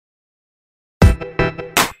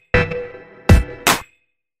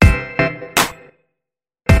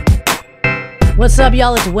What's up,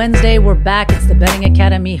 y'all? It's Wednesday. We're back. It's the Betting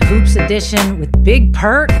Academy Hoops Edition with Big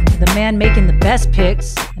Perk, the man making the best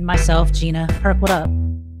picks, and myself, Gina. Perk, what up?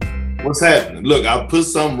 What's happening? Look, I put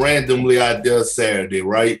something randomly out there Saturday,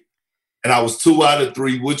 right? And I was 2 out of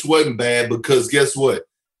 3, which wasn't bad because guess what?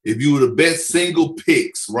 If you were to bet single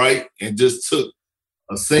picks, right, and just took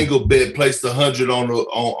a single bet, placed 100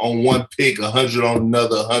 on one pick, 100 on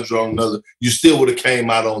another, 100 on another, you still would have came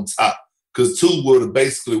out on top because 2 would have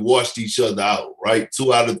basically washed each other out, right?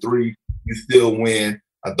 2 out of 3, you still win.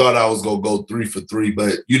 I thought I was going to go 3 for 3,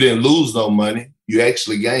 but you didn't lose no money. You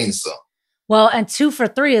actually gained some. Well, and 2 for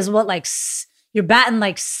 3 is what, like, you're batting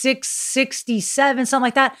like 667, something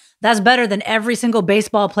like that. That's better than every single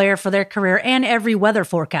baseball player for their career and every weather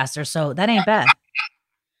forecaster. So that ain't bad.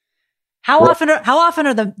 How often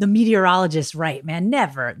are the meteorologists right, man?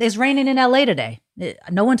 Never. It's raining in LA today.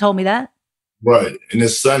 No one told me that. Right. And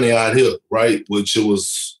it's sunny out here, right? Which it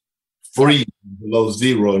was freezing below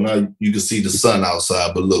zero. Now you can see the sun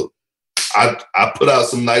outside. But look, I put out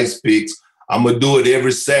some nice picks. I'm going to do it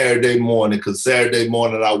every Saturday morning because Saturday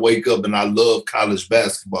morning I wake up and I love college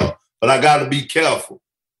basketball. But I got to be careful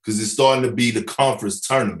because it's starting to be the conference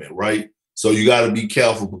tournament, right? So you got to be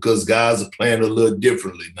careful because guys are playing a little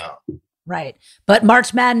differently now. Right. But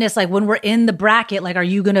March Madness, like when we're in the bracket, like are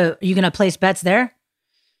you gonna place bets there?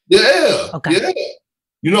 Yeah. Okay. Yeah.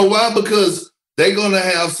 You know why? Because they're going to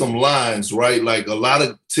have some lines, right? Like a lot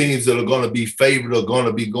of teams that are going to be favored are going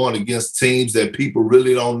to be going against teams that people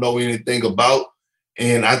really don't know anything about.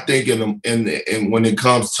 And I think in when it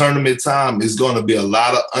comes tournament time, it's going to be a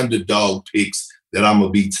lot of underdog picks that I'm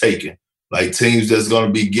going to be taking. Like teams that's going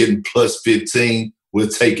to be getting plus 15, we're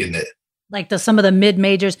taking that. Like some of the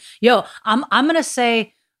mid-majors. Yo, I'm going to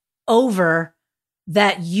say over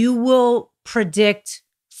that you will predict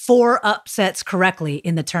 4 upsets correctly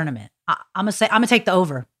in the tournament. I'm gonna take the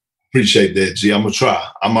over. Appreciate that, G. I'm gonna try.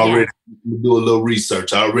 I'm already gonna do a little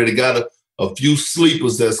research. I already got a few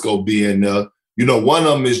sleepers that's gonna be in there. You know, one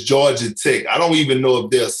of them is Georgia Tech. I don't even know if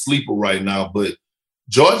they're a sleeper right now, but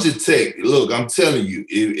Georgia Tech. Look, I'm telling you,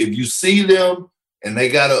 if you see them and they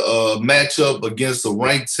got a matchup against a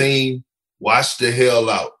ranked team, watch the hell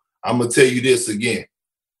out. I'm gonna tell you this again.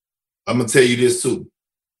 I'm gonna tell you this too.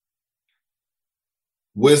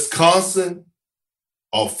 Wisconsin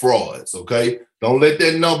are frauds, okay? Don't let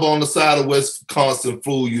that number on the side of Wisconsin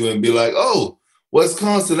fool you and be like, oh,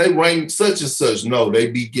 Wisconsin, they rank such and such. No,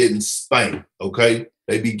 they be getting spanked, okay?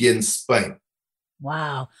 They be getting spanked.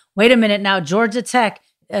 Wow. Wait a minute now. Georgia Tech,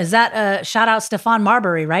 is that shout out Stephon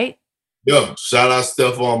Marbury, right? Yeah, shout out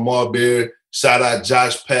Stephon Marbury. Shout out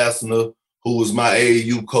Josh Pastner, who was my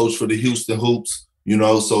AAU coach for the Houston Hoops. You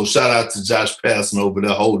know, so shout out to Josh Pastner over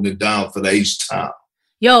there holding it down for the H-Town.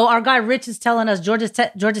 Yo, our guy Rich is telling us Georgia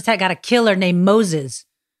Tech got a killer named Moses.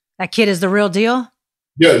 That kid is the real deal?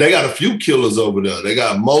 Yeah, they got a few killers over there. They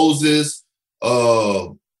got Moses. They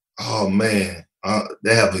have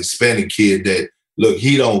a Hispanic kid that, look,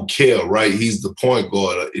 he don't care, right? He's the point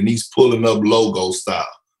guard, and he's pulling up logo style.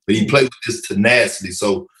 But he plays with this tenacity.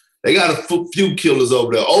 So they got a few killers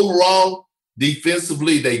over there. Overall,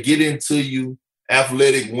 defensively, they get into you,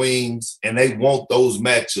 athletic wings, and they want those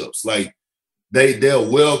matchups. Like, they're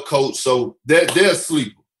well coached, so they're a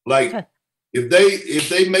sleeper. Like if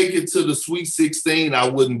they make it to the Sweet 16, I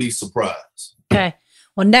wouldn't be surprised. Okay.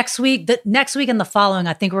 Well, next week and the following,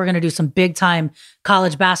 I think we're going to do some big time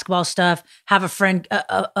college basketball stuff. Have a friend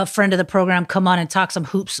of the program come on and talk some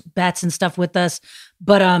hoops bets and stuff with us.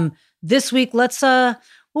 But this week, we'll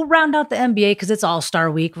round out the NBA because it's All-Star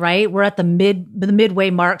week, right? We're at the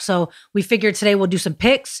midway mark, so we figured today we'll do some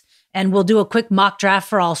picks. And we'll do a quick mock draft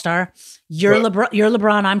for All-Star. You're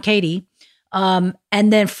LeBron, I'm KD.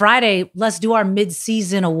 And then Friday, let's do our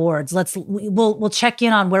mid-season awards. We'll check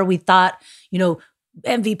in on where we thought,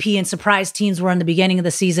 MVP and surprise teams were in the beginning of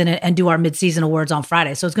the season and do our mid-season awards on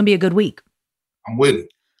Friday. So it's going to be a good week. I'm with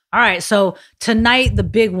it. All right. So tonight, the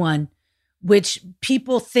big one, which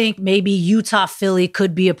people think maybe Utah-Philly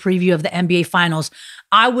could be a preview of the NBA Finals.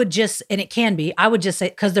 I would just say,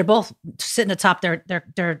 because they're both sitting atop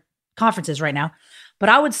their conferences right now. But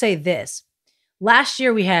I would say this. Last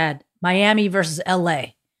year we had Miami versus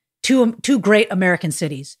LA, two great American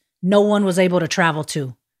cities. No one was able to travel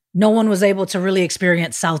to. No one was able to really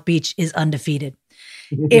experience South Beach is undefeated.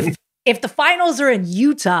 If the finals are in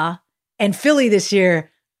Utah and Philly this year,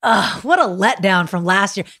 what a letdown from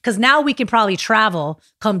last year. Because now we can probably travel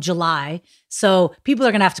come July. So people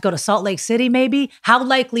are going to have to go to Salt Lake City maybe. How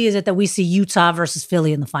likely is it that we see Utah versus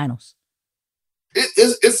Philly in the finals?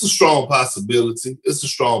 It's a strong possibility. It's a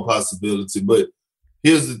strong possibility. But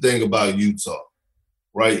here's the thing about Utah,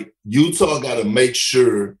 right? Utah got to make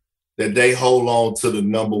sure that they hold on to the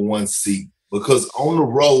number one seed because on the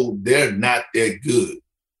road, they're not that good.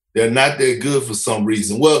 They're not that good for some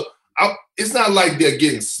reason. Well, it's not like they're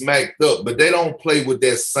getting smacked up, but they don't play with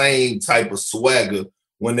that same type of swagger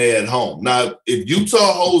when they're at home. Now, if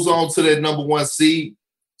Utah holds on to that number one seed,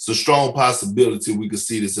 it's a strong possibility we could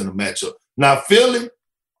see this in a matchup. Now, Philly,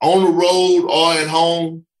 on the road or at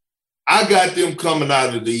home, I got them coming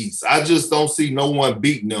out of the East. I just don't see no one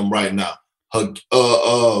beating them right now.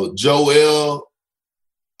 Joel,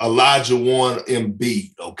 Olajuwon,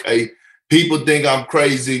 Embiid, okay? People think I'm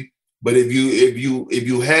crazy, but if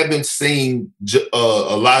you haven't seen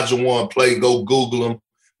Olajuwon play, go Google him,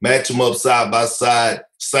 match him up side by side,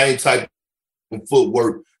 same type of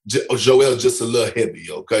footwork. Joel just a little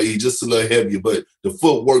heavy, okay? He's just a little heavier, but the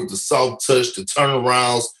footwork, the soft touch, the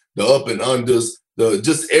turnarounds, the up and unders,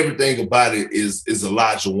 just everything about it is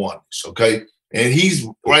Olajuwon-ish, okay? And he's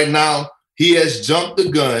right now, he has jumped the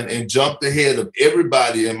gun and jumped ahead of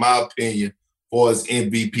everybody, in my opinion, for his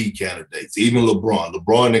MVP candidates, even LeBron.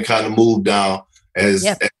 LeBron then kind of moved down as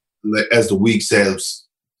the weeks have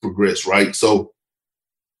progressed, right? So,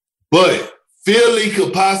 but Philly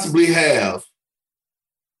could possibly have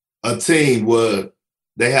a team where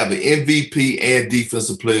they have an MVP and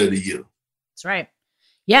Defensive Player of the Year. That's right.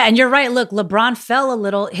 Yeah, and you're right. Look, LeBron fell a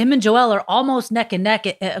little. Him and Joel are almost neck and neck,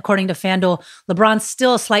 according to FanDuel. LeBron's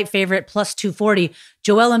still a slight favorite, plus 240.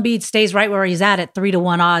 Joel Embiid stays right where he's at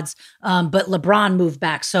 3-1 odds, but LeBron moved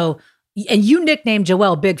back. So, and you nicknamed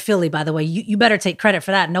Joel Big Philly, by the way. You better take credit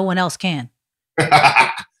for that. No one else can.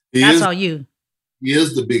 That's all you. He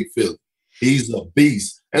is the Big Philly. He's a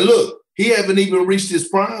beast. And look, he haven't even reached his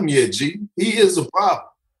prime yet, G. He is a problem.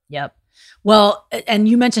 Yep. Well, and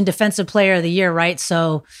you mentioned Defensive Player of the Year, right?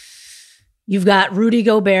 So you've got Rudy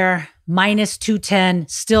Gobert, minus 210,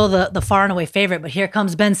 still the far and away favorite. But here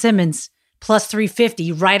comes Ben Simmons, plus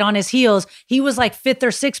 350, right on his heels. He was like 5th or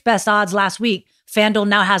 6th best odds last week. FanDuel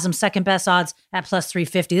now has him 2nd best odds at plus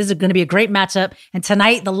 350. This is going to be a great matchup. And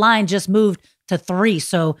tonight, the line just moved to 3.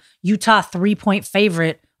 So Utah 3-point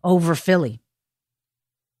favorite over Philly.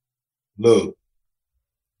 Look,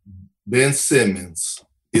 Ben Simmons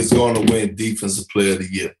is going to win Defensive Player of the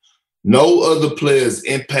Year. No other player is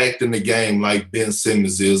impacting the game like Ben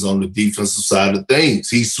Simmons is on the defensive side of things.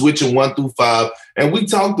 He's switching 1 through 5, and we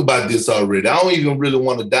talked about this already. I don't even really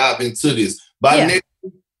want to dive into this. By next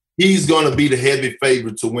week, he's going to be the heavy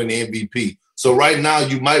favorite to win the MVP. So right now,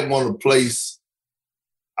 you might want to place,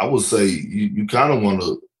 I would say, you kind of want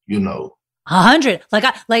to, 100,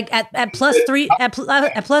 at plus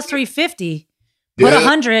 350. Put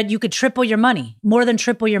 100, you could triple your money, more than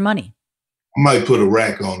triple your money. I might put a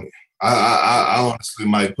rack on it. I honestly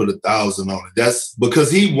might put 1,000 on it. That's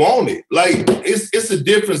because he won it. Like it's a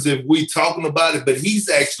difference if we talking about it, but he's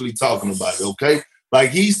actually talking about it. Okay, like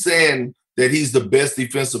he's saying that he's the best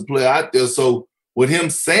defensive player out there. So with him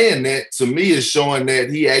saying that, to me, is showing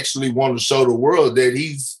that he actually want to show the world that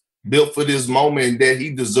he's built for this moment and that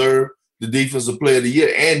he deserved the Defensive Player of the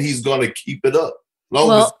Year, and he's going to keep it up.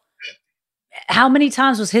 How many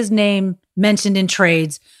times was his name mentioned in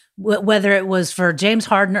trades, whether it was for James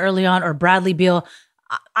Harden early on or Bradley Beal?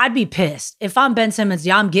 I'd be pissed. If I'm Ben Simmons,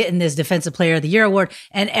 I'm getting this Defensive Player of the Year award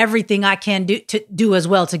and everything I can do as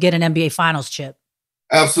well to get an NBA Finals chip.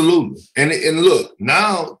 Absolutely. And look,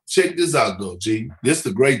 now check this out, though, G. This is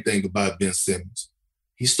the great thing about Ben Simmons.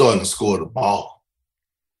 He's starting to score the ball.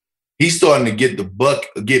 He's starting to get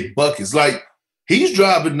buckets. Like, he's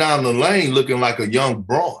driving down the lane looking like a young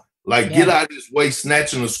Braun. Get out of his way,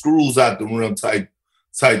 snatching the screws out the rim type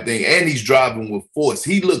thing. And he's driving with force.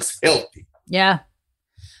 He looks healthy. Yeah.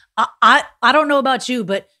 I don't know about you,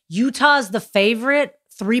 but Utah's the favorite,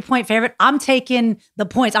 3-point favorite. I'm taking the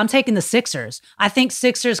points. I'm taking the Sixers. I think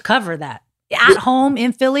Sixers cover that. At home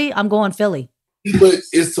in Philly, I'm going Philly. But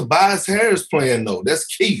it's Tobias Harris playing, though. That's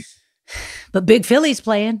key. But Big Philly's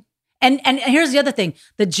playing. And here's the other thing.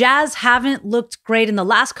 The Jazz haven't looked great in the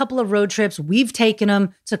last couple of road trips. We've taken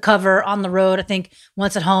them to cover on the road, I think,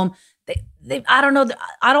 once at home. I don't know.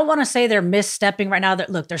 I don't want to say they're misstepping right now.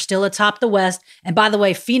 They're still atop the West. And by the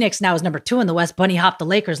way, Phoenix now is number 2 in the West. Bunny hopped the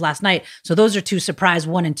Lakers last night. So those are 2 surprise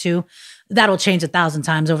 1 and 2. That'll change 1,000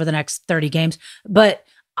 times over the next 30 games. But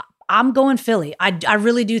I'm going Philly. I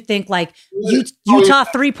really do think Utah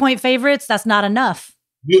 3-point favorites, that's not enough.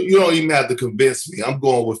 You don't even have to convince me. I'm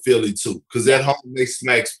going with Philly, too, because at home they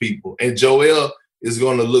smacks people. And Joel is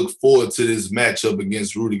going to look forward to this matchup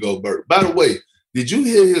against Rudy Gobert. By the way, did you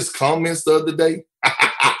hear his comments the other day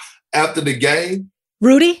after the game?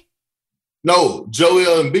 Rudy? No,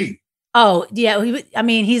 Joel Embiid. Oh, yeah.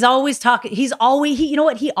 He's always talking. He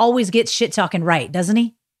always gets shit talking right, doesn't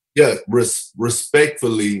he? Yeah,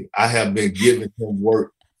 respectfully, I have been giving him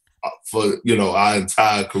work for our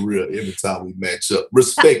entire career. Every time we match up,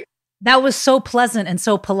 respect. That was so pleasant and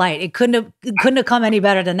so polite. It couldn't have come any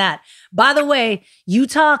better than that. By the way,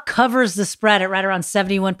 Utah covers the spread at right around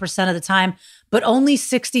 71% of the time, but only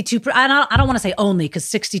 62%. I don't want to say only because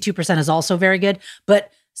 62% is also very good,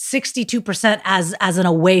 but 62% as an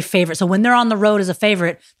away favorite. So when they're on the road as a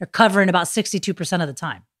favorite, they're covering about 62% of the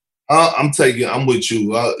time. I'm with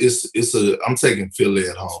you. I'm taking Philly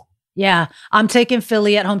at home. Yeah, I'm taking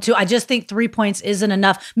Philly at home too. I just think 3 points isn't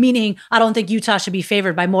enough, meaning I don't think Utah should be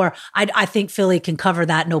favored by more. I think Philly can cover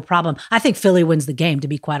that, no problem. I think Philly wins the game, to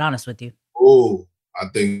be quite honest with you. Oh, I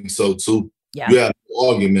think so too. Yeah. You have an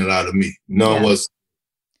argument out of me.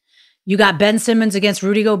 You got Ben Simmons against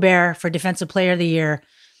Rudy Gobert for Defensive Player of the Year.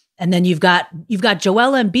 And then you've got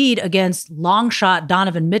Joel Embiid against long shot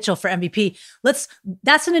Donovan Mitchell for MVP.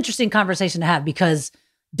 That's an interesting conversation to have because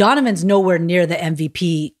Donovan's nowhere near the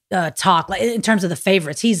MVP talk, like in terms of the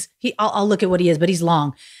favorites. I'll look at what he is, but he's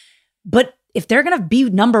long. But if they're going to be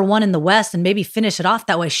number one in the West and maybe finish it off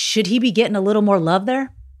that way, should he be getting a little more love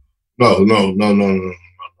there? No.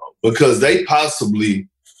 Because they possibly,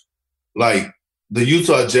 like the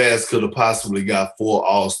Utah Jazz could have possibly got 4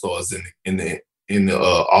 All-Stars in the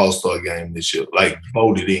All-Star game this year, like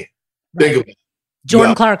voted in. Right. Think about it.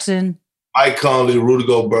 Jordan Clarkson, Mike Conley, Rudy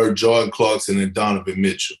Gobert, Jordan Clarkson, and Donovan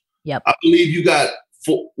Mitchell. Yep. I believe you got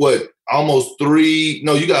almost 3.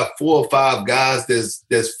 No, you got 4 or 5 guys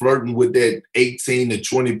that's flirting with that 18 to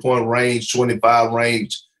 20 point range, 25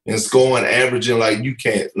 range, and scoring, averaging. Like you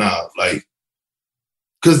can't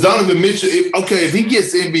because Donovan Mitchell. If he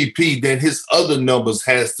gets MVP, then his other numbers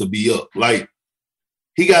has to be up. Like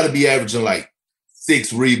he got to be averaging like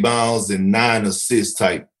 6 rebounds and 9 assists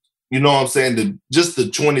type. You know what I'm saying? Just the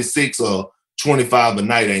 26 or 25 a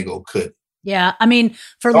night ain't gonna cut it. Yeah, I mean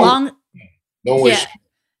for long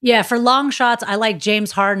shots, I like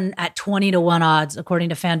James Harden at 20-1 odds, according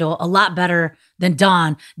to FanDuel, a lot better than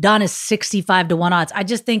Don. Don is 65-1 odds. I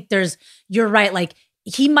just think you're right. Like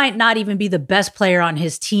he might not even be the best player on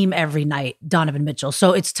his team every night, Donovan Mitchell.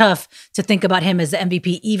 So it's tough to think about him as the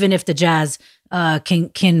MVP, even if the Jazz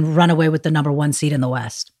can run away with the number 1 seed in the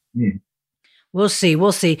West. We'll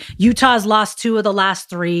see. Utah's lost 2 of the last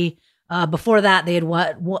 3. Before that, they had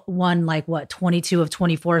won 22 of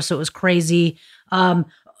 24. So it was crazy. But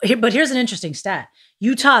here's an interesting stat.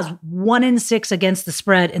 Utah's 1-6 against the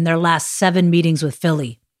spread in their last 7 meetings with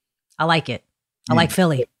Philly. I like it. I like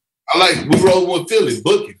Philly. We're rolling with Philly.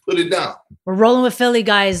 Book it. Put it down. We're rolling with Philly,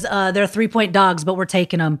 guys. They're 3-point dogs, but we're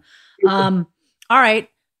taking them. All right.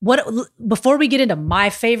 Before we get into my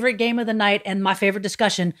favorite game of the night and my favorite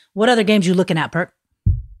discussion, what other games you looking at, Perk?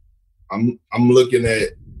 I'm looking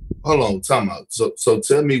at. Hold on, time out. So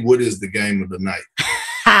tell me, what is the game of the night?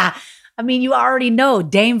 I mean, you already know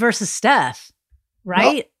Dame versus Steph,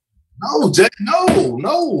 right? No. That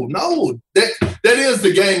is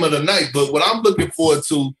the game of the night. But what I'm looking forward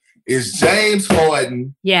to is James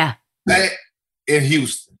Harden. Yeah. Back in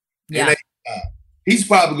Houston. Yeah. He's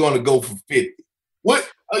probably going to go for 50. What?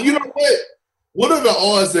 You know what? What are the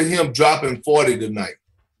odds of him dropping 40 tonight?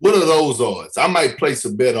 What are those odds? I might place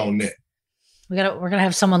a bet on that. We're gonna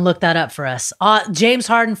have someone look that up for us. James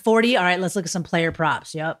Harden 40. All right, let's look at some player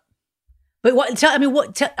props. Yep. But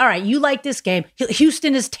all right, you like this game.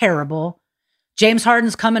 Houston is terrible. James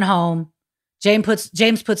Harden's coming home.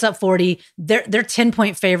 James puts up 40. They're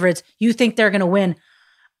 10-point favorites. You think they're gonna win?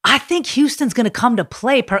 I think Houston's gonna come to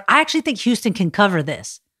play. I actually think Houston can cover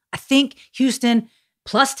this. I think Houston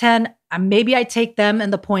plus 10. Maybe I take them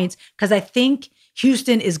and the points because I think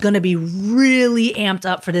Houston is going to be really amped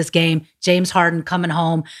up for this game. James Harden coming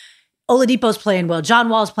home. Oladipo's playing well. John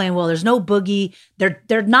Wall's playing well. There's no Boogie.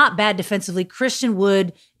 They're not bad defensively. Christian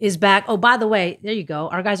Wood is back. Oh, by the way, there you go.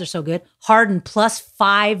 Our guys are so good. Harden plus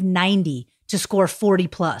 590 to score 40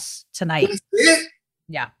 plus tonight. That's it?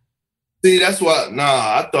 Yeah. See, that's why.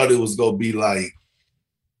 I thought it was going to be like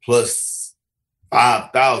plus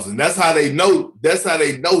 5,000. That's how they know. That's how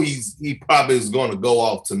they know he probably is going to go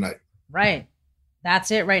off tonight. Right.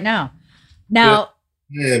 That's it right now. Now,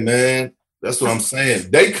 yeah, man, that's what I'm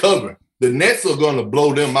saying. They cover. The Nets are going to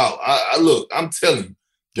blow them out. I'm telling you,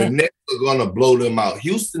 the Nets are going to blow them out.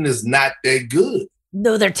 Houston is not that good.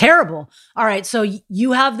 No, they're terrible. All right, so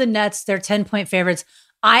you have the Nets. They're 10-point favorites.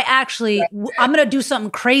 I'm going to do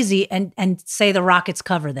something crazy and say the Rockets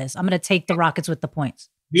cover this. I'm going to take the Rockets with the points.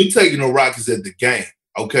 You're taking the Rockets at the game.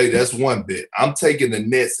 Okay, that's one bit. I'm taking the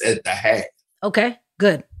Nets at the half. Okay,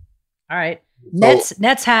 good. All right.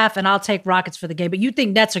 Nets half, and I'll take Rockets for the game. But you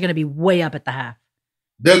think Nets are going to be way up at the half?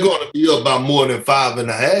 They're going to be up by more than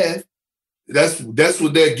 5.5. That's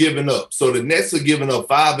what they're giving up. So the Nets are giving up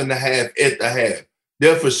 5.5 at the half.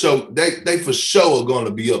 They're for sure. They for sure are going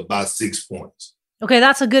to be up by 6 points. Okay,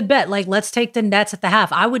 that's a good bet. Like, let's take the Nets at the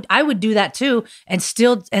half. I would do that too, and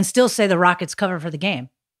still say the Rockets cover for the game.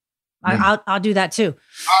 I'll do that too.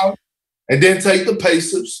 And then take the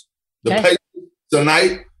Pacers. The Okay. Pacers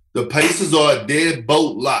tonight. The Pacers are a dead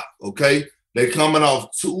boat lock. Okay, they're coming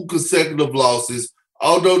off 2 consecutive losses.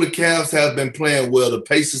 Although the Cavs have been playing well, the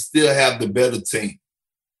Pacers still have the better team.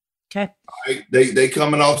 Okay. All right? They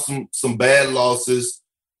coming off some bad losses.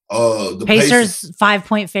 The Pacers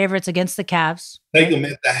 5-point favorites against the Cavs. Take them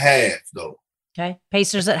at the half, though. Okay.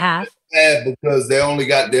 Pacers at half. Because they only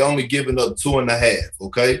giving up 2.5.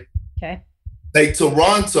 Okay. Okay. Take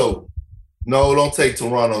Toronto. No, don't take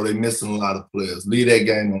Toronto. They're missing a lot of players. Leave that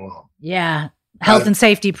game alone. Yeah. Health and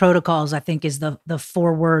safety protocols, I think, is the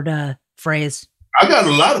 4-word phrase. I got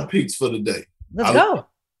a lot of picks for the day. Let's go.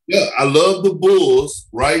 I love the Bulls,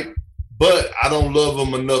 right? But I don't love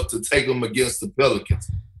them enough to take them against the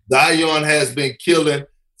Pelicans. Zion has been killing.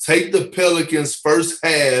 Take the Pelicans first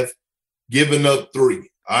half, giving up 3.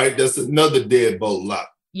 All right, that's another deadbolt lock.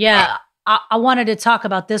 Yeah, I wanted to talk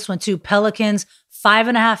about this one too. Pelicans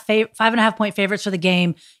 5.5 point favorites for the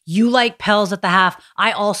game. You like Pels at the half.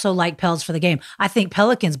 I also like Pels for the game. I think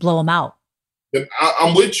Pelicans blow them out.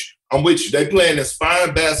 I'm with you. They playing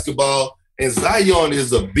inspiring basketball, and Zion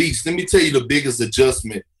is a beast. Let me tell you the biggest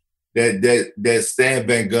adjustment that Stan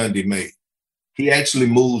Van Gundy made. He actually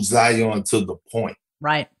moved Zion to the point.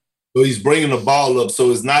 Right. So he's bringing the ball up, so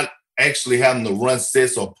it's not actually having to run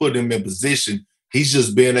sets or put him in position. He's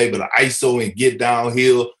just being able to ISO and get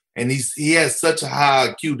downhill, and he has such a high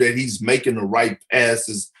IQ that he's making the right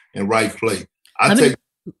passes and right play.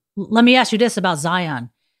 Let me ask you this about Zion.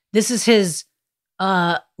 This is his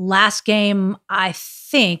last game, I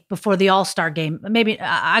think, before the All-Star game. Maybe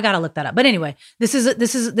I gotta look that up. But anyway, this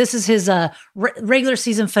is his regular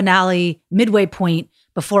season finale, midway point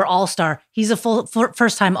before All-Star. He's a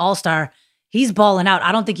first-time All-Star. He's balling out.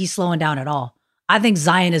 I don't think he's slowing down at all. I think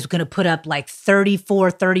Zion is going to put up like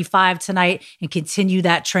 34, 35 tonight and continue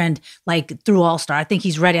that trend like through All-Star. I think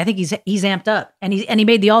he's ready. I think he's amped up, and he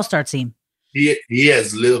made the All-Star team. He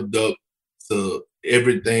has lived up to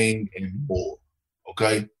everything and more.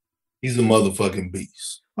 Okay, he's a motherfucking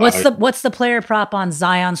beast. What's the player prop on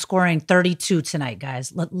Zion scoring 32 tonight,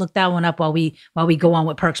 guys? Look that one up while we go on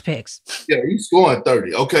with Perk's picks. Yeah, he's scoring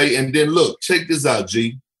 30. Okay, and then look, check this out,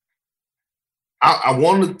 G. I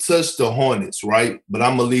want to touch the Hornets, right? But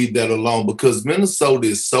I'm gonna leave that alone because Minnesota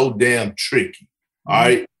is so damn tricky. All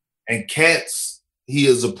right, and Cats, he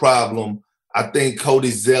is a problem. I think Cody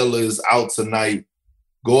Zeller is out tonight.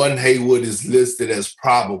 Gordon Hayward is listed as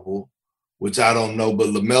probable, which I don't know, but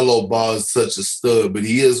LaMelo Ball is such a stud, but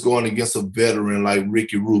he is going against a veteran like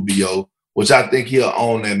Ricky Rubio, which I think he'll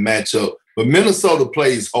own that matchup. But Minnesota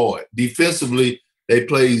plays hard. Defensively, they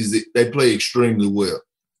play extremely well.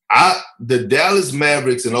 The Dallas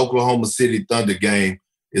Mavericks and Oklahoma City Thunder game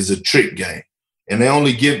is a trick game. And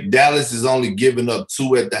Dallas is only giving up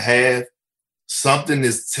 2 at the half. Something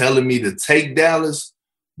is telling me to take Dallas,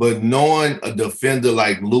 but knowing a defender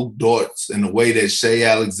like Luke Dortz and the way that Shea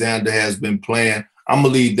Alexander has been playing, I'm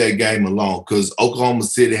going to leave that game alone because Oklahoma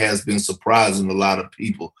City has been surprising a lot of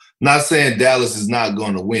people. Not saying Dallas is not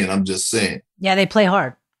going to win. I'm just saying. Yeah, they play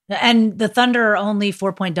hard. And the Thunder are only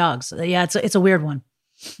 4-point dogs. Yeah, it's a weird one.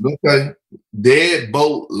 Okay. Dead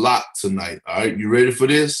boat lock tonight. All right. You ready for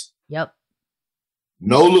this? Yep.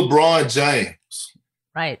 No LeBron James.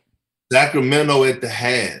 Right. Sacramento at the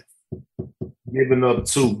half. Giving up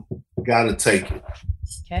 2. Gotta take it.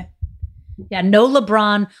 Okay. Yeah, no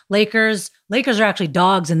LeBron. Lakers are actually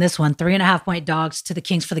dogs in this one. 3.5-point dogs to the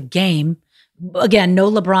Kings for the game. Again,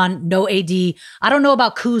 no LeBron, no AD. I don't know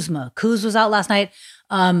about Kuzma. Kuz was out last night.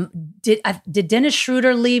 Did Dennis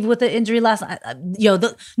Schroeder leave with an injury last night?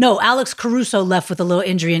 No, Alex Caruso left with a little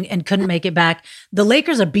injury and couldn't make it back. The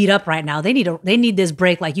Lakers are beat up right now. They need this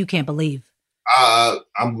break like you can't believe.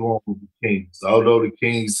 I'm going with the Kings. Although the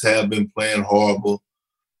Kings have been playing horrible,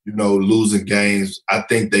 losing games, I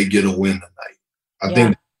think they get a win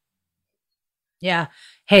tonight. Yeah.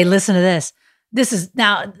 Hey, listen to this. This is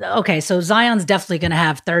now, okay, so Zion's definitely going to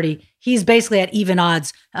have 30. He's basically at even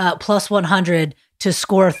odds, plus 100 to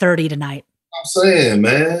score 30 tonight. I'm saying,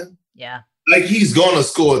 man. Yeah. Like, he's going to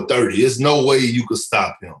score 30. There's no way you could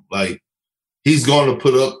stop him. Like, he's going to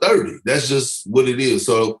put up 30. That's just what it is.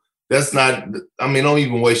 So that's not, don't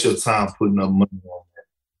even waste your time putting up money on that.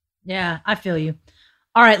 Yeah, I feel you.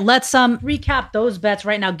 All right, let's recap those bets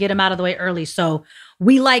right now, get them out of the way early. So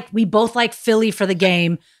we both like Philly for the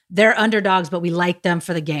game. They're underdogs, but we like them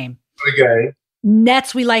for the game. Okay.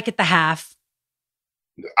 Nets we like at the half.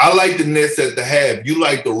 I like the Nets at the half. You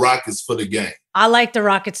like the Rockets for the game. I like the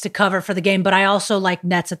Rockets to cover for the game, but I also like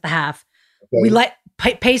Nets at the half. Okay. We like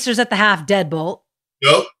Pacers at the half, deadbolt.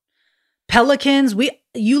 Yep. Pelicans,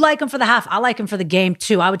 you like them for the half. I like them for the game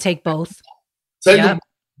too. I would take both. Take them.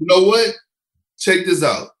 You know what? Check this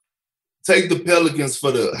out. Take the Pelicans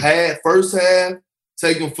for the first half,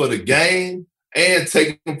 take them for the game, and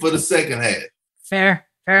take them for the second half. Fair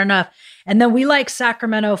enough. And then we like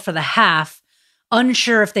Sacramento for the half.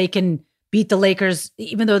 Unsure if they can beat the Lakers,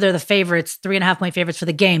 even though they're the favorites, 3.5 point favorites for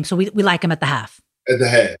the game. So we like them at the half. At the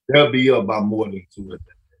half. They'll be up by more than 2 at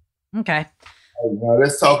that. Okay. Now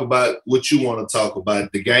let's talk about what you want to talk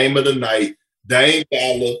about. The game of the night. Dame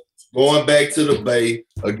Dollar going back to the Bay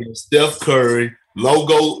against Steph Curry.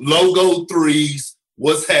 Logo threes.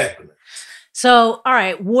 What's happening? So, all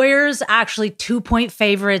right. Warriors actually 2-point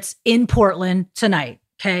favorites in Portland tonight.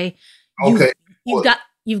 Okay. You've got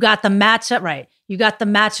the matchup, right? You got the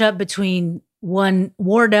matchup between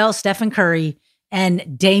Wardell, Stephen Curry,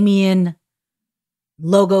 and Dame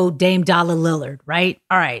Dollar Lillard, right?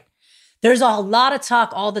 All right. There's a lot of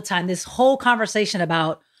talk all the time. This whole conversation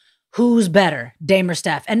about who's better, Dame or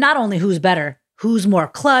Steph. And not only who's better, who's more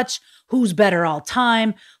clutch, who's better all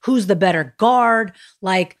time, who's the better guard,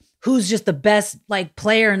 like who's just the best like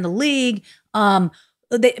player in the league.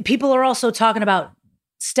 People are also talking about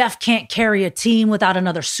Steph can't carry a team without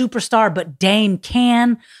another superstar, but Dame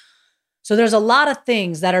can. So there's a lot of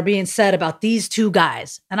things that are being said about these two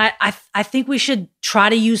guys. And I think we should try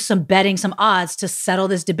to use some betting, some odds to settle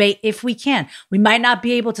this debate if we can. We might not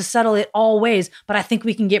be able to settle it all ways, but I think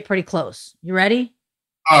we can get pretty close. You ready?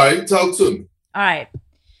 All right, talk to me. All right.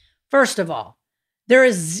 First of all, there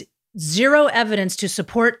is zero evidence to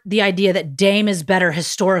support the idea that Dame is better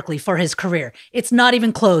historically for his career. It's not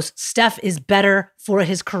even close. Steph is better for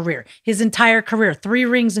his career. His entire career, 3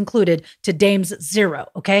 rings included, to Dame's 0,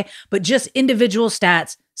 okay? But just individual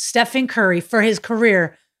stats, Stephen Curry for his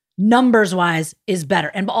career, numbers-wise, is better.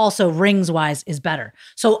 And also rings-wise is better.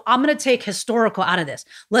 So I'm going to take historical out of this.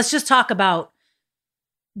 Let's just talk about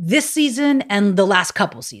this season and the last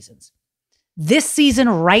couple seasons. This season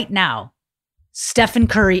right now, Stephen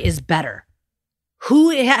Curry is better.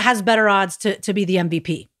 Who has better odds to be the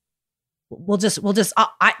MVP?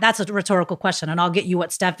 That's a rhetorical question, and I'll get you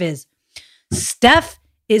what Steph is. Steph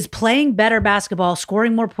is playing better basketball,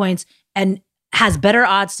 scoring more points, and has better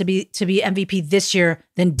odds to be MVP this year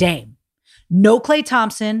than Dame. No Klay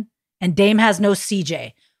Thompson, and Dame has no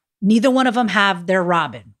CJ. Neither one of them have their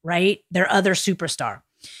Robin, right? Their other superstar.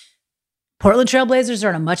 Portland Trailblazers are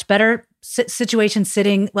in a much better situation,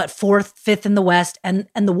 sitting 4th, 5th in the West, and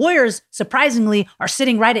the Warriors surprisingly are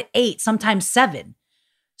sitting right at 8, sometimes 7.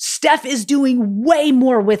 Steph is doing way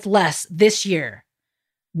more with less this year.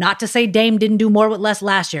 Not to say Dame didn't do more with less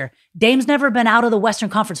last year. Dame's never been out of the Western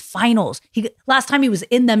Conference Finals. Last time he was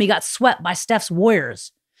in them, he got swept by Steph's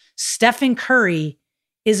Warriors. Stephen Curry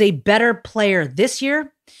is a better player this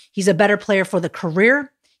year. He's a better player for the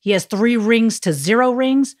career. He has 3 rings to 0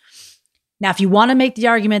 rings. Now, if you want to make the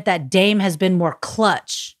argument that Dame has been more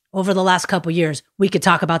clutch over the last couple years, we could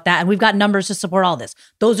talk about that. And we've got numbers to support all this.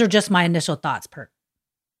 Those are just my initial thoughts, Perk.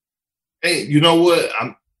 Hey, you know what?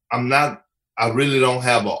 I really don't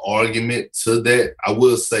have an argument to that. I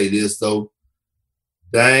will say this, though.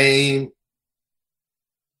 Dame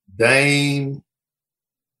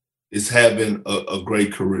is having a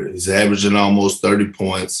great career. He's averaging almost 30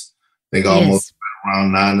 points. I think almost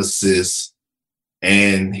around 9 assists.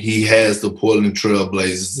 And he has the Portland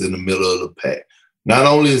Trailblazers in the middle of the pack. Not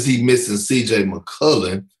only is he missing C.J.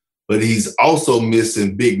 McCollum, but he's also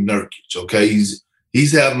missing Big Nurkic, okay?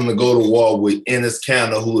 He's having to go to war with Enes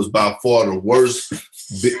Kanter, who is by far the worst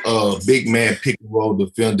big man pick-and-roll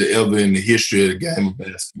defender ever in the history of the game of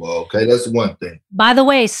basketball, okay? That's one thing. By the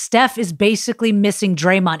way, Steph is basically missing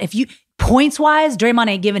Draymond. Points-wise, Draymond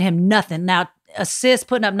ain't giving him nothing. Now, assists,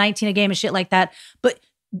 putting up 19 a game and shit like that, but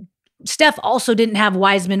Steph also didn't have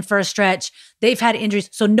Wiseman for a stretch. They've had injuries.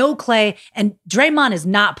 So no Klay, and Draymond is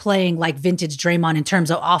not playing like vintage Draymond in terms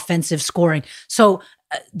of offensive scoring. So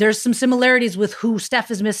there's some similarities with who Steph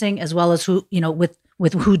is missing as well as who,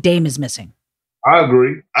 with who Dame is missing. I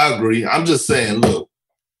agree. I'm just saying, look,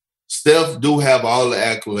 Steph do have all the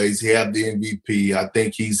accolades. He have the MVP. I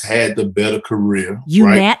think he's had the better career.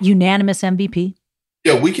 Unanimous MVP?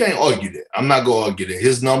 Yeah, we can't argue that. I'm not going to argue that.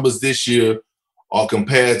 His numbers this year are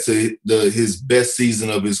compared to his best season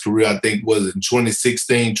of his career. I think was in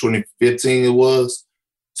 2016, 2015 it was.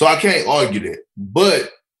 So I can't argue that.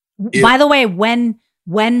 But by the way,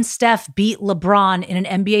 when Steph beat LeBron in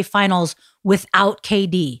an NBA Finals without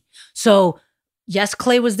KD. So Yes,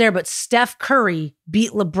 Clay was there, but Steph Curry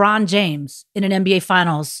beat LeBron James in an NBA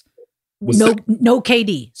Finals. No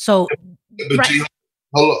KD. So, but G,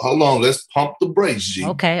 hold on. Let's pump the brakes, G.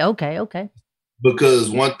 Okay. Because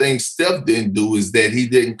one thing Steph didn't do is that he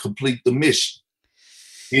didn't complete the mission.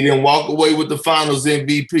 He didn't walk away with the Finals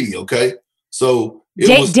MVP. Okay, so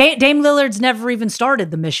Dame Lillard's never even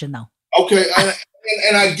started the mission, though. Okay,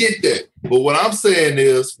 and I get that, but what I'm saying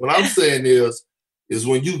is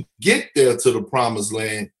when you get there to the promised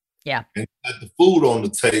land, yeah, and got the food on the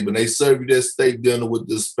table, and they serve you that steak dinner with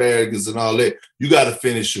the asparagus and all that, you got to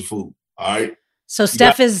finish your food. All right. So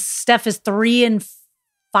Steph is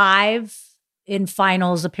 3-5 in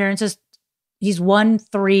Finals appearances. He's won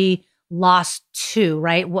 3, lost 2.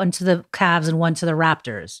 Right, 1 to the Cavs and 1 to the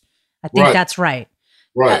Raptors. I think that's right.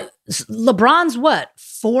 Right. LeBron's what?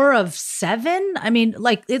 4 of 7. I mean,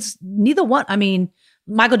 like it's neither one. I mean,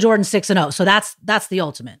 Michael Jordan 6-0. So that's the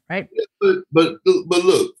ultimate, right? Yeah, but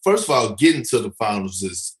look, first of all, getting to the Finals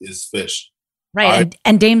is special. Right.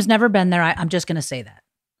 And Dame's never been there. I'm just going to say that.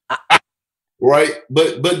 Right.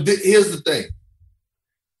 But here's the thing.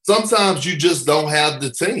 Sometimes you just don't have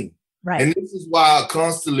the team. Right. And this is why I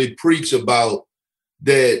constantly preach about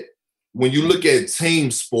that when you look at team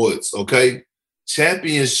sports, okay,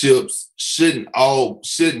 championships shouldn't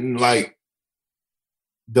like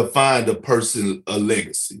define the person a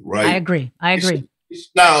legacy, right? I agree.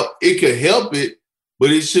 Now, it could help it, but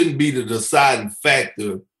it shouldn't be the deciding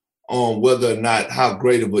factor on whether or not how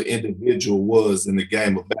great of an individual was in the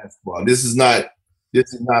game of basketball. This is not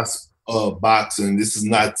boxing. This is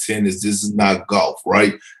not tennis. This is not golf,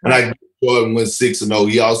 right? And I Jordan went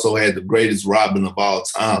 6-0. He also had the greatest Robin of all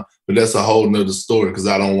time, but that's a whole nother story because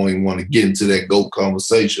I don't even want to get into that GOAT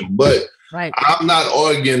conversation. But I'm not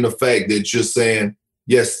arguing the fact that you're saying,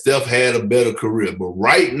 yes, Steph had a better career, but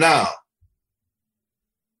right now,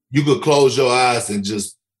 you could close your eyes and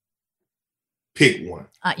just pick one.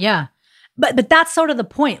 Yeah. But that's sort of the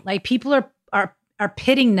point. Like people are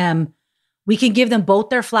pitting them. We can give them both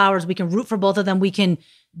their flowers. We can root for both of them.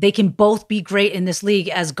 They can both be great in this league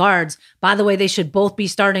as guards. By the way, they should both be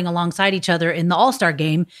starting alongside each other in the All-Star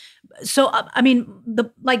game. So, I mean,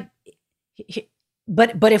 but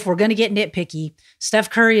if we're going to get nitpicky, Steph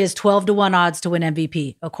Curry is 12-1 odds to win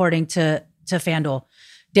MVP, according to FanDuel.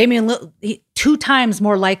 Damian Lillard, 2 times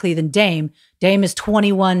more likely than Dame. Dame is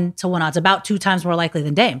 21-1 odds, about 2 times more likely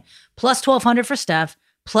than Dame. Plus 1,200 for Steph,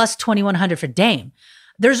 plus 2,100 for Dame.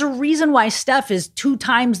 There's a reason why Steph is 2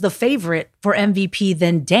 times the favorite for MVP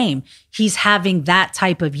than Dame. He's having that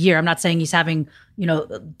type of year. I'm not saying he's having,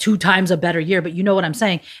 2 times a better year, but you know what I'm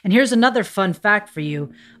saying. And here's another fun fact for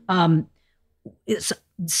you.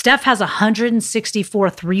 Steph has 164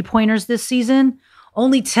 3-pointers this season.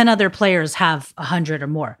 Only 10 other players have 100 or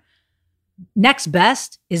more. Next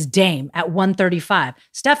best is Dame at 135.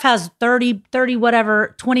 Steph has 30,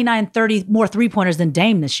 29, 30 more 3-pointers than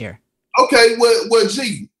Dame this year. Okay, well,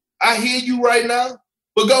 G, I hear you right now,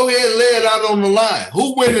 but go ahead and lay it out on the line.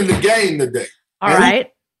 Who's winning the game today? All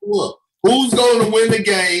right. Who's going to win the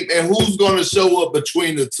game and who's going to show up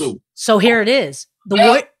between the two? So here it is.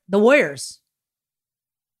 The Warriors.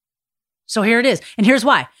 So here it is. And here's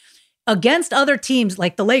why. Against other teams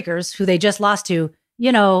like the Lakers, who they just lost to,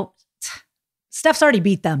 Steph's already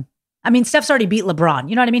beat them. I mean, Steph's already beat LeBron.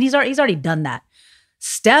 You know what I mean? He's already done that.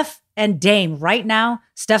 Steph and Dame right now,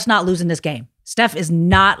 Steph's not losing this game. Steph is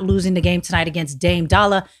not losing the game tonight against Dame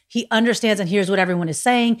Dalla. He understands, and here's what everyone is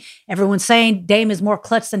saying. Everyone's saying Dame is more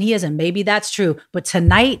clutch than he is, and maybe that's true. But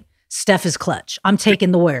tonight, Steph is clutch. I'm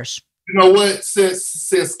taking the Warriors. You know what?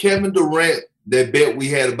 Since Kevin Durant, that bet we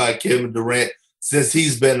had about Kevin Durant, since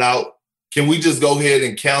he's been out, can we just go ahead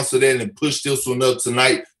and cancel that and push this one up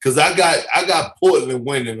tonight? Because I got Portland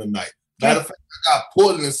winning tonight. Matter of fact, I got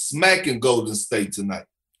Portland smacking Golden State tonight.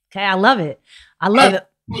 Okay, I love it.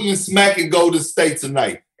 Portland smacking Golden State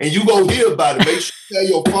tonight. And you go hear about it. Make sure you have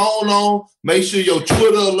your phone on. Make sure your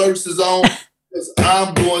Twitter alerts is on. Because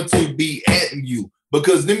I'm going to be at you.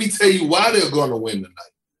 Because let me tell you why they're going to win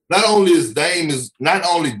tonight. Not only Dame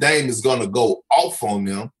is going to go off on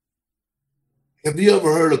them. Have you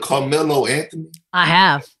ever heard of Carmelo Anthony? I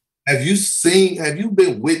have. Have you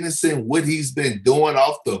been witnessing what he's been doing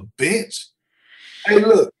off the bench? Hey,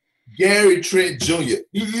 look, Gary Trent Jr.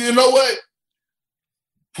 You know what?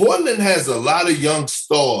 Portland has a lot of young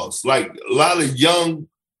stars, like a lot of young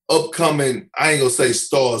upcoming, I ain't going to say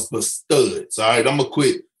stars, but studs, all right? I'm going to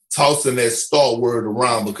quit tossing that star word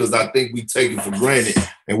around because I think we take it for granted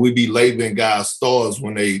and we be labeling guys stars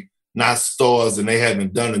when they not stars and they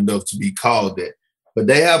haven't done enough to be called that. But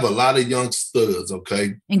they have a lot of young studs,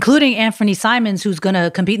 okay? Including Anthony Simons, who's going to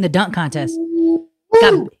compete in the dunk contest.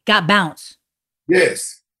 Got bounced.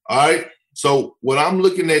 Yes. All right. So when I'm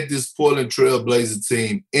looking at this Portland Trailblazer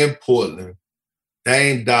team in Portland,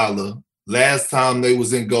 Dame Dollar, last time they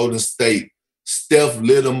was in Golden State, Steph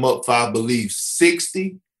lit them up for, I believe,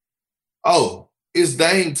 60. Oh, it's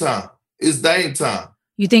Dame time. It's Dame time.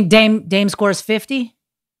 You think Dame scores 50?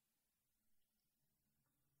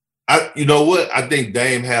 You know what? I think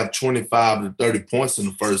Dame have 25 to 30 points in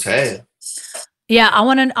the first half. Yeah,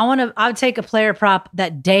 I would take a player prop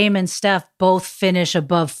that Dame and Steph both finish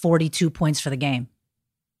above 42 points for the game.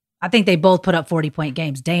 I think they both put up 40-point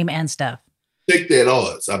games, Dame and Steph. Take that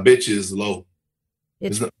odds. I bet you it's low.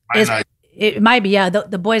 It might be, yeah.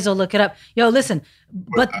 The boys will look it up. Yo, listen,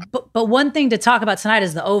 but one thing to talk about tonight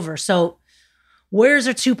is the over. So Warriors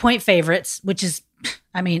are 2-point favorites, which is,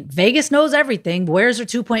 I mean, Vegas knows everything. Warriors are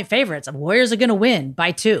 2-point favorites. Warriors are going to win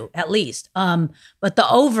by 2 at least. But the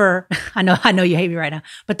over, I know you hate me right now,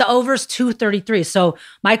 but the over is 233. So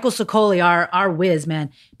Michael Sicoli, our whiz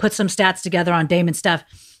man, put some stats together on Dame and Steph.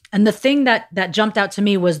 And the thing that jumped out to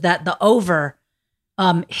me was that the over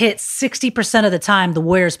hits 60% of the time the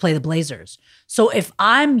Warriors play the Blazers. So if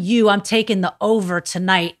I'm you, I'm taking the over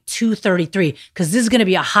tonight, 233, because this is going to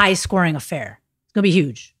be a high scoring affair. It's going to be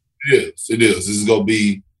huge. It is. This is going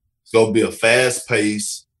to be a fast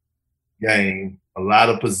paced game, a lot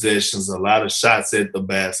of possessions, a lot of shots at the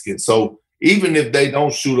basket. So even if they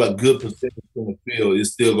don't shoot a good percentage from the field,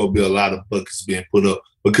 it's still going to be a lot of buckets being put up.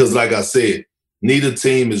 Because like I said, neither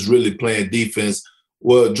team is really playing defense.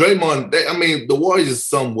 Well, Draymond, the Warriors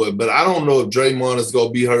somewhat, but I don't know if Draymond is going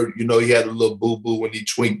to be hurt. You know, he had a little boo-boo when he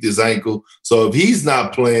tweaked his ankle. So if he's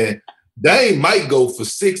not playing, Dame might go for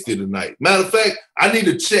 60 tonight. Matter of fact, I need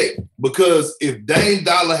to check, because if Dame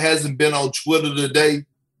Dollar hasn't been on Twitter today,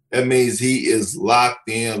 that means he is locked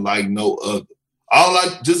in like no other.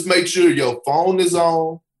 Just make sure your phone is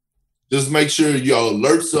on. Just make sure your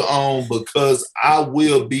alerts are on, because I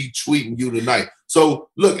will be tweeting you tonight. So,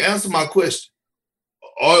 look, answer my question.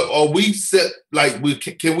 Are we set,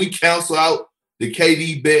 can we cancel out the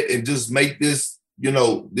KD bet and just make this,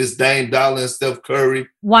 this Dame Dollar and Steph Curry?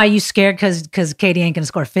 Why are you scared? Because KD ain't going to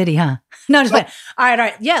score 50, huh? No, just playing. All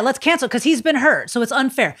right. Yeah, let's cancel, because he's been hurt. So it's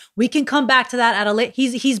unfair. We can come back to that at a late.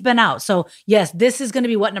 He's been out. So, yes, this is going to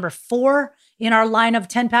be number 4 in our line of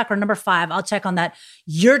 10-pack or number 5. I'll check on that.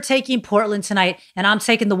 You're taking Portland tonight, and I'm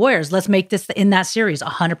taking the Warriors. Let's make this in that series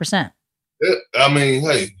 100%.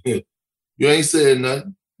 Hey, you ain't saying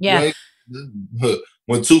nothing. Yeah.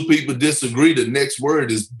 When two people disagree, the next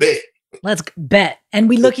word is bet. Let's bet. And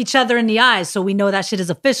we look each other in the eyes, so we know that shit is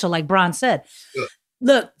official, like Bron said. Yeah.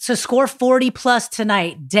 Look, to score 40 plus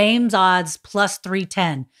tonight, Dame's odds plus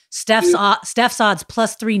 310. Steph's odds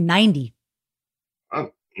plus 390.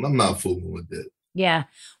 I'm not fooling with that. Yeah.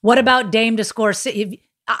 What about Dame to score?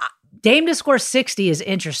 Dame to score 60 is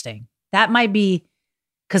interesting. That might be,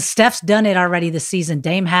 because Steph's done it already this season.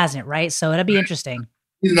 Dame hasn't, right? So it'll be interesting.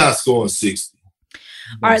 He's not scoring 60.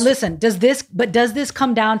 All right, listen, does this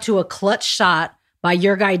come down to a clutch shot by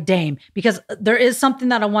your guy Dame? Because there is something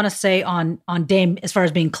that I want to say on Dame as far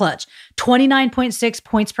as being clutch. 29.6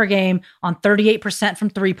 points per game on 38% from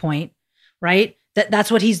 3-point, right?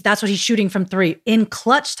 That's what he's shooting from 3. In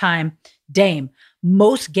clutch time, Dame,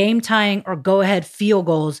 most game tying or go ahead field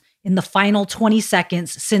goals in the final 20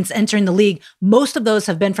 seconds since entering the league. Most of those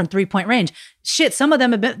have been from 3-point range. Shit, some of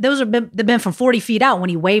them have been from 40 feet out when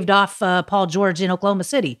he waved off Paul George in Oklahoma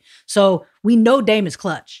City. So we know Dame is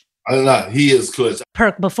clutch. He is clutch.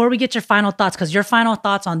 Perk, before we get your final thoughts, because your final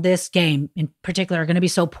thoughts on this game in particular are going to be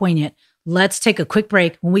so poignant, let's take a quick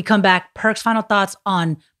break. When we come back, Perk's final thoughts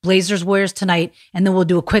on Blazers Warriors tonight, and then we'll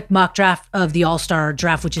do a quick mock draft of the All-Star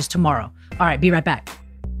draft, which is tomorrow. All right, be right back.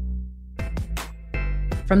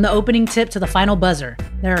 From the opening tip to the final buzzer,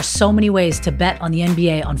 there are so many ways to bet on the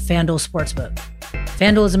NBA on FanDuel Sportsbook.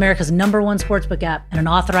 FanDuel is America's #1 sportsbook app and an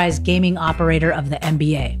authorized gaming operator of the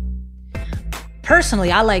NBA.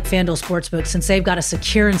 Personally, I like FanDuel Sportsbook since they've got a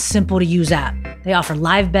secure and simple to use app. They offer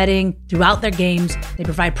live betting throughout their games. They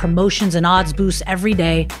provide promotions and odds boosts every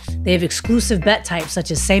day. They have exclusive bet types such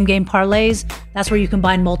as same game parlays. That's where you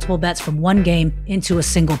combine multiple bets from one game into a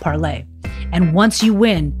single parlay. And once you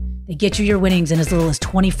win, they get you your winnings in as little as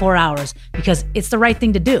 24 hours because it's the right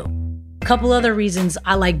thing to do. A couple other reasons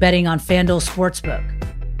I like betting on FanDuel Sportsbook.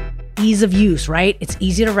 Ease of use, right? It's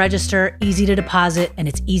easy to register, easy to deposit, and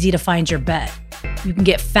it's easy to find your bet. You can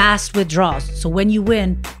get fast withdrawals, so when you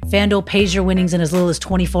win, FanDuel pays your winnings in as little as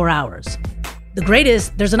 24 hours. The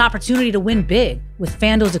greatest, there's an opportunity to win big. With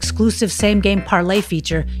FanDuel's exclusive same-game parlay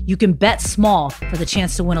feature, you can bet small for the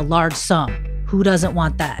chance to win a large sum. Who doesn't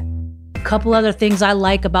want that? A couple other things I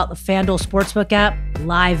like about the FanDuel Sportsbook app,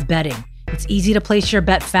 live betting. It's easy to place your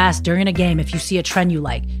bet fast during a game if you see a trend you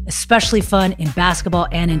like, especially fun in basketball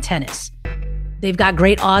and in tennis. They've got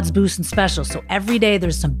great odds boosts and specials, so every day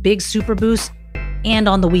there's some big super boosts, and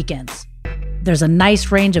on the weekends. There's a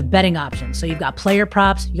nice range of betting options. So you've got player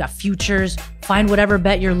props, you got futures, find whatever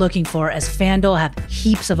bet you're looking for, as FanDuel have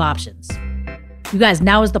heaps of options. You guys,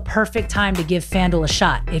 now is the perfect time to give FanDuel a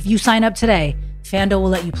shot. If you sign up today, FanDuel will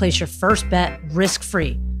let you place your first bet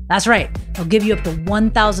risk-free. That's right, they'll give you up to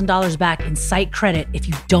 $1,000 back in site credit if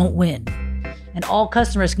you don't win. And all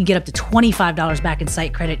customers can get up to $25 back in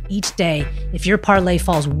site credit each day if your parlay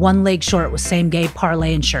falls one leg short with same-game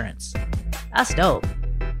parlay insurance. That's dope.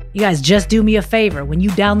 You guys, just do me a favor. When you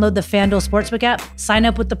download the FanDuel Sportsbook app, sign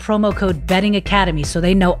up with the promo code Betting Academy so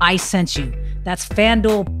they know I sent you. That's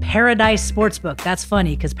FanDuel Paradise Sportsbook. That's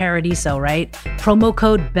funny because Paradiso, right? Promo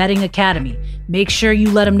code Betting Academy. Make sure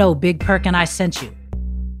you let them know Big Perk and I sent you.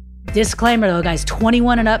 Disclaimer though, guys,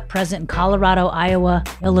 21 and up, present in Colorado, Iowa,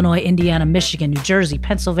 Illinois, Indiana, Michigan, New Jersey,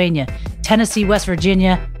 Pennsylvania, Tennessee, West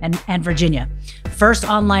Virginia, and Virginia. First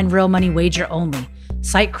online real money wager only.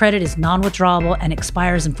 Site credit is non-withdrawable and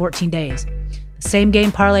expires in 14 days. The same game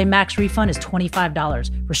parlay max refund is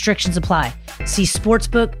 $25. Restrictions apply. See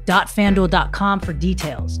sportsbook.fanduel.com for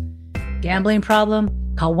details. Gambling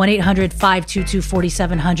problem? Call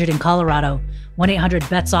 1-800-522-4700 in Colorado,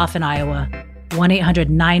 1-800-BETS-OFF in Iowa,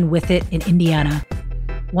 1-800-9-WITH-IT in Indiana,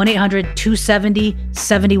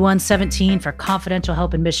 1-800-270-7117 for confidential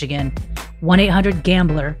help in Michigan,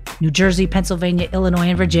 1-800-GAMBLER, New Jersey, Pennsylvania, Illinois,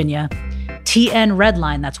 and Virginia, TN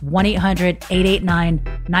Redline, that's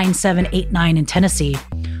 1-800-889-9789 in Tennessee,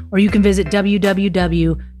 or you can visit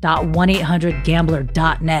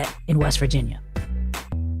www.1800gambler.net in West Virginia.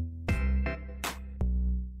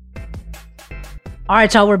 All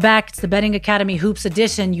right, y'all, we're back. It's the Betting Academy Hoops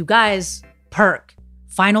edition. You guys, Perk,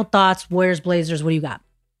 final thoughts, Warriors, Blazers, what do you got?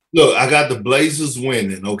 Look, I got the Blazers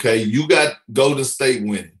winning, okay? You got Golden State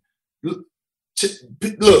winning. Look,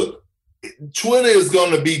 Twitter is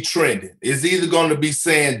going to be trending. It's either going to be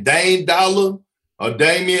saying Dame Dollar or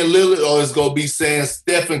Damian Lillard, or it's going to be saying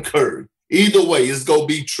Stephen Curry. Either way, it's going to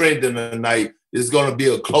be trending tonight. It's going to be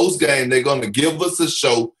a close game. They're going to give us a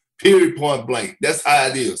show, period, point blank. That's how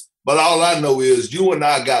it is. But all I know is you and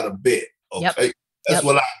I got a bet, okay? Yep. That's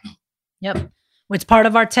what I know. Yep. It's part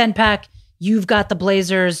of our 10-pack. You've got the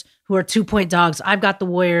Blazers, who are 2-point dogs. I've got the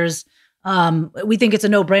Warriors. We think it's a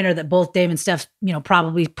no-brainer that both Dame and Steph,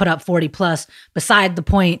 probably put up 40 plus. Beside the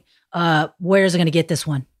point, Warriors are going to get this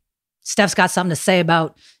one. Steph's got something to say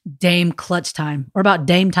about Dame clutch time, or about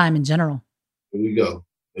Dame time in general. Here we go.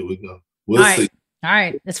 We'll see. All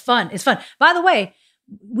right. It's fun. By the way,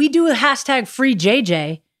 we do a hashtag free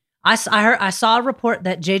JJ. I saw a report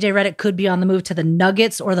that JJ Redick could be on the move to the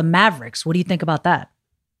Nuggets or the Mavericks. What do you think about that?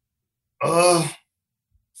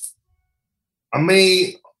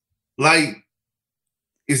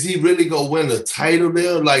 Is he really gonna win a title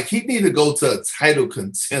there? He need to go to a title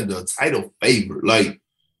contender, a title favorite.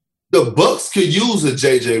 The Bucks could use a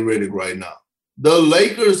JJ Redick right now. The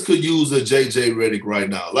Lakers could use a JJ Redick right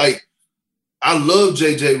now. I love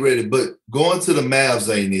JJ Redick, but going to the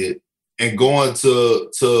Mavs ain't it, and going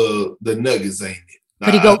to the Nuggets ain't it.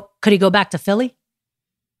 Could he go back to Philly?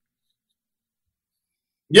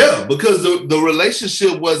 Yeah, because the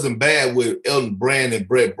relationship wasn't bad with Elton Brand and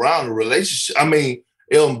Brett Brown.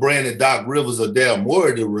 Elton Brand and Doc Rivers or Daryl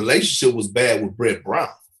Morey. The relationship was bad with Brett Brown.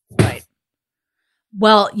 Right.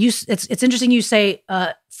 Well, it's interesting you say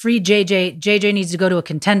free JJ. JJ needs to go to a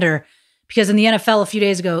contender, because in the NFL a few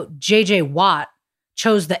days ago, JJ Watt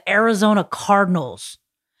chose the Arizona Cardinals.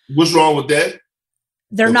 What's wrong with that?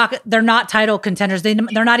 They're not title contenders. They're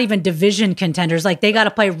not even division contenders. They got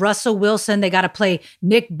to play Russell Wilson. They got to play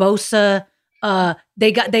Nick Bosa.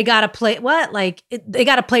 They got to play what? They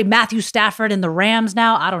got to play Matthew Stafford and the Rams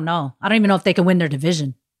now. I don't know. I don't even know if they can win their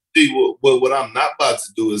division. See, what I'm not about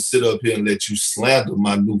to do is sit up here and let you slander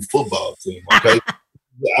my new football team. Okay,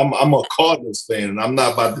 I'm a Cardinals fan, and I'm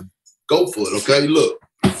not about to go for it. Okay, look,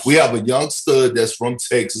 we have a young stud that's from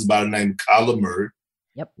Texas by the name of Kyler Murray.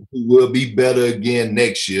 Yep. Who will be better again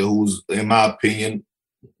next year, who's, in my opinion,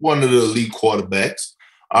 one of the elite quarterbacks.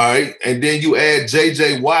 All right. And then you add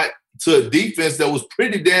J.J. Watt to a defense that was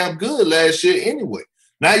pretty damn good last year anyway.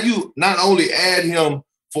 Now you not only add him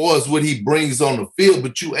for us what he brings on the field,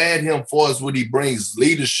 but you add him for us what he brings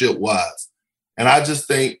leadership-wise. And I just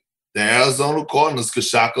think the Arizona Cardinals could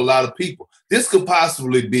shock a lot of people. This could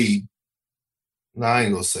possibly be – no, I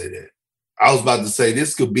ain't going to say that. I was about to say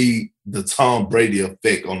this could be the Tom Brady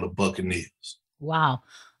effect on the Buccaneers. Wow.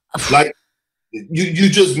 You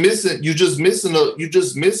just missing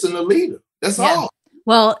a leader. That's all.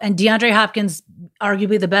 Well, and DeAndre Hopkins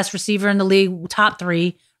arguably the best receiver in the league, top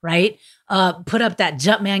 3, right? Put up that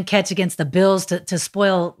jump man catch against the Bills to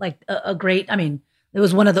spoil like a great. I mean, it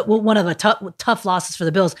was one of the tough losses for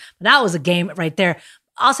the Bills, but that was a game right there.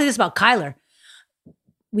 I'll say this about Kyler.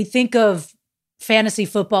 We think of fantasy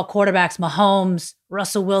football quarterbacks, Mahomes,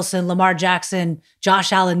 Russell Wilson, Lamar Jackson,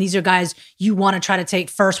 Josh Allen. These are guys you want to try to take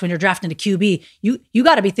first when you're drafting a QB. You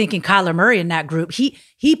got to be thinking Kyler Murray in that group.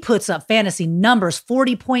 He puts up fantasy numbers,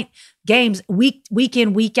 40-point games week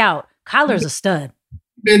in, week out. Kyler's a stud.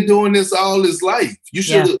 Been doing this all his life. You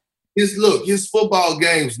should have. His football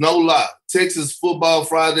games, no lie. Texas football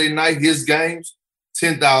Friday night, his games,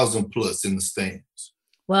 10,000 plus in the stands.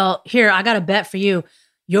 Well, here, I got a bet for you.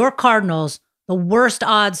 Your Cardinals, the worst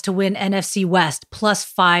odds to win NFC West, plus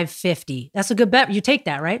 550. That's a good bet. You take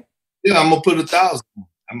that, right? Yeah, I'm going to put 1,000.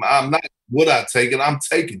 I'm not, would I take it? I'm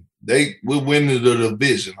taking it. We're winning the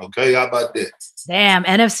division, okay? How about that? Damn,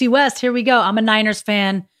 NFC West, here we go. I'm a Niners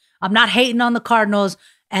fan. I'm not hating on the Cardinals.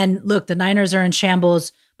 And look, the Niners are in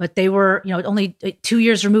shambles, but they were, only 2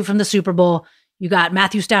 years removed from the Super Bowl. You got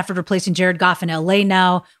Matthew Stafford replacing Jared Goff in LA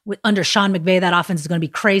now. Under Sean McVay, that offense is going to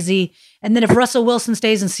be crazy. And then if Russell Wilson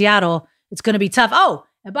stays in Seattle, it's going to be tough. Oh,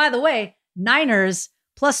 and by the way, Niners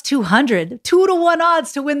plus 200, 2-1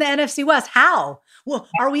 odds to win the NFC West. How? Well,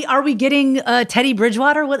 are we getting Teddy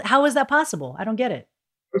Bridgewater? How is that possible? I don't get it.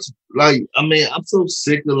 I'm so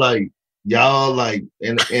sick of y'all and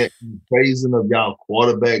praising of y'all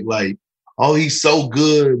quarterback. Oh, he's so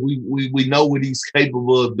good. We know what he's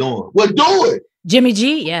capable of doing. Well, do it. Jimmy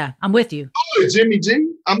G, yeah, I'm with you. Do it, Jimmy G.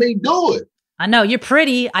 Do it. I know, you're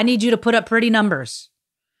pretty. I need you to put up pretty numbers.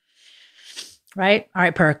 Right? All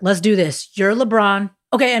right, Perk, let's do this. You're LeBron.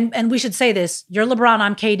 Okay, and we should say this. You're LeBron,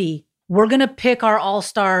 I'm KD. We're going to pick our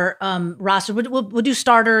all-star roster. We'll do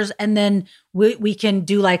starters, and then we can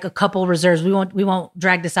do a couple reserves. We won't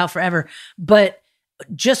drag this out forever. But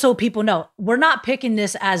just so people know, we're not picking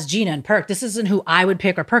this as Gina and Perk. This isn't who I would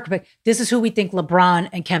pick or Perk would pick. This is who we think LeBron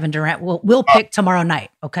and Kevin Durant will pick tomorrow night,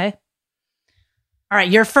 okay? All right,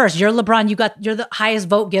 you're first. You're LeBron. You're the highest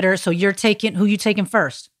vote getter, so who you taking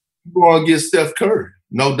first? I'm going to get Steph Curry,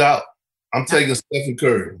 no doubt. I'm taking Stephen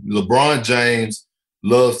Curry. LeBron James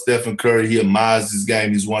loves Stephen Curry. He admires his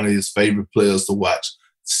game. He's one of his favorite players to watch.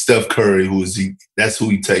 Steph Curry, that's who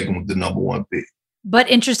he taking with the number 1 pick. But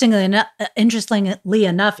interestingly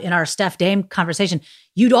enough, in our Steph Dame conversation,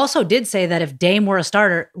 you also did say that if Dame were a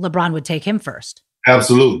starter, LeBron would take him first.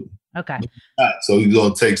 Absolutely. Okay. So he's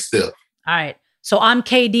going to take Steph. All right. So I'm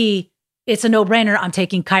KD. It's a no-brainer. I'm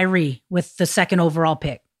taking Kyrie with the 2nd overall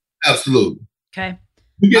pick. Absolutely. Okay.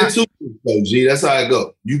 You get 2 picks, though, G. That's how it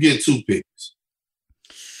go. You get 2 picks.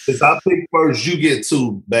 If I pick first, you get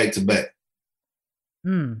 2 back-to-back.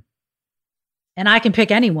 And I can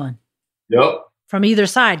pick anyone. Yep. From either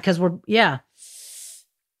side, because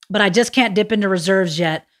but I just can't dip into reserves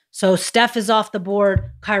yet. So Steph is off the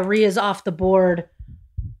board. Kyrie is off the board.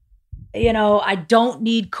 I don't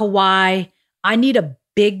need Kawhi. I need a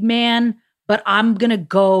big man, but I'm going to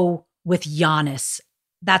go with Giannis.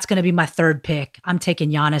 That's going to be my 3rd pick. I'm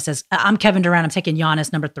taking Giannis I'm Kevin Durant. I'm taking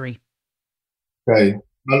Giannis, number 3. Okay.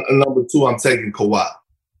 Number 2, I'm taking Kawhi.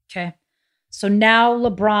 Okay. So now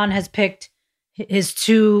LeBron has picked his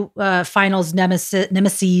 2 finals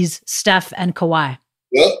nemesis, Steph and Kawhi.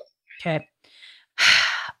 Yep. Okay.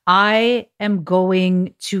 I am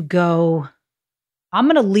going to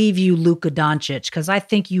leave you Luka Doncic because I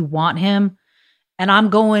think you want him. And I'm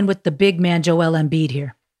going with the big man, Joel Embiid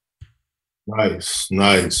here. Nice.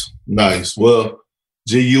 Well,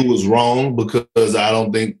 GU was wrong because I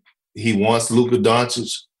don't think he wants Luka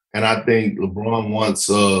Doncic. And I think LeBron wants,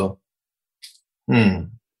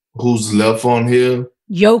 who's left on here?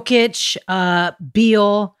 Jokic,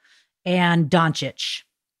 Beal, and Doncic.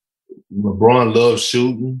 LeBron loves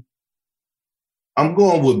shooting. I'm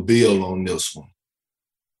going with Beal on this one.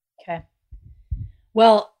 Okay.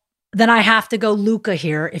 Well, then I have to go Luka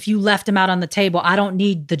here. If you left him out on the table, I don't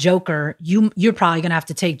need the Joker. You're probably going to have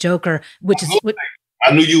to take Joker, which is...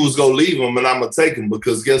 I knew you was going to leave him, and I'm going to take him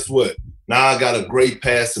because guess what? Now I got a great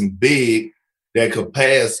passing big that could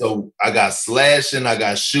pass. So I got slashing, I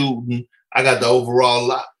got shooting, I got the overall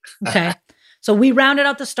lot. Okay. So we rounded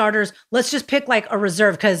out the starters. Let's just pick a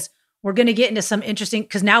reserve because we're going to get into some interesting,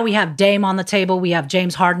 because now we have Dame on the table. We have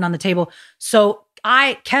James Harden on the table. So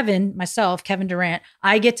Kevin Durant,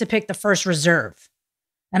 I get to pick the first reserve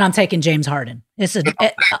and I'm taking James Harden. It's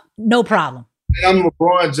no problem. I'm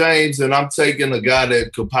LeBron James and I'm taking a guy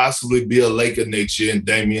that could possibly be a Laker next year in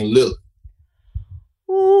Damian Lillard.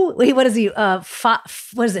 Ooh, what is he?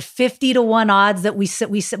 What is it? 50-1 odds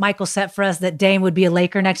that Michael set for us that Dame would be a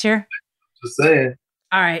Laker next year. Just saying.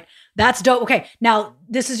 All right. That's dope. Okay, now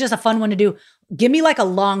this is just a fun one to do. Give me like a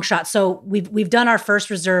long shot. So we've done our first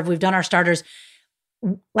reserve, we've done our starters.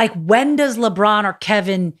 Like, when does LeBron or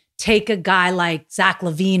Kevin take a guy like Zach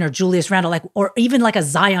LaVine or Julius Randle, like, or even like a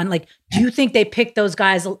Zion? Like, do you think they pick those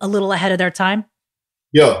guys a little ahead of their time?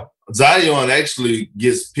 Yeah, Zion actually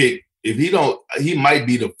gets picked. If he don't, he might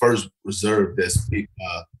be the first reserve that's picked.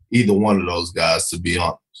 Either one of those guys, to be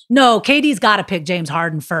honest. No, KD's got to pick James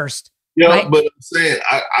Harden first. Yeah, right? but I'm saying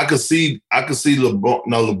I could see LeBron.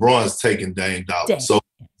 No, LeBron's taking Dame Dollar, so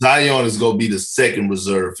Zion is going to be the second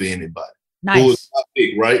reserve for anybody. Nice. Who is my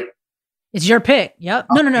pick, right? It's your pick. Yep.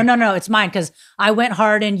 No. It's mine because I went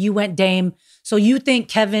Harden, you went Dame. So you think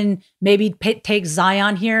Kevin maybe takes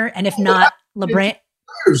Zion here, and if not, LeBron.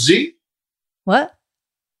 G. What?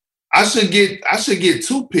 I should get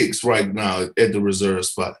 2 picks right now at the reserve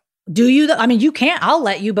spot. Do you? I mean, you can't. I'll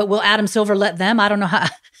let you, but will Adam Silver let them? I don't know how.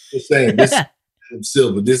 Just saying, this is Adam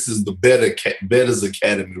Silver. This is the Better's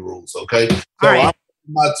Academy rules. Okay. So right.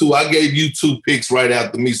 my 2. I gave you 2 picks right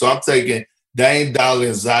after me, so I'm taking Dame Dollar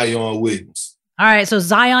and Zion Williams. All right, so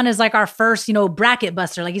Zion is like our first, bracket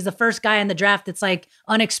buster. Like, he's the first guy in the draft that's like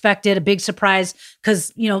unexpected, a big surprise,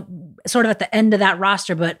 because, sort of at the end of that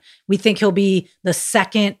roster, but we think he'll be the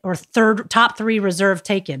second or third top 3 reserve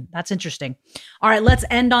taken. That's interesting. All right, let's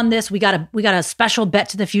end on this. We got a special bet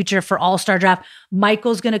to the future for All-Star Draft.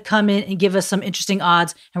 Michael's going to come in and give us some interesting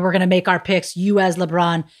odds, and we're going to make our picks, you as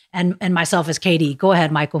LeBron and myself as KD. Go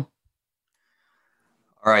ahead, Michael.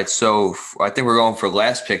 All right, so I think we're going for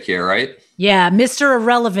last pick here, right? Yeah, Mr.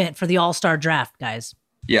 Irrelevant for the All-Star Draft, guys.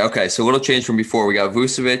 Yeah, okay, so a little change from before. We got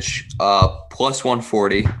Vucevic plus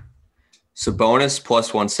 140, Sabonis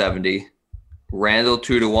plus 170, Randle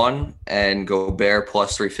 2-1, and Gobert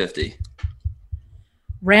plus 350.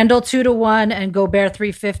 Randle 2-1 and Gobert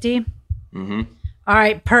 350? Mm-hmm. All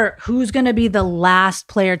right, Perk, who's going to be the last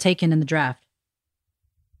player taken in the draft?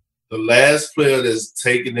 The last player that's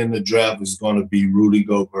taken in the draft is going to be Rudy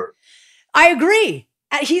Gobert. I agree.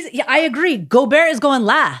 I agree. Gobert is going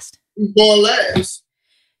last. He's going last.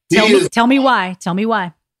 Tell me why. Tell me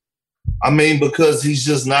why. I mean, because he's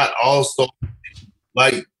just not all-star.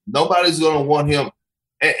 Like, nobody's going to want him.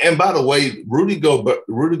 And by the way, Rudy Gobert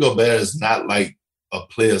is not like a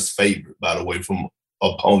player's favorite, by the way, from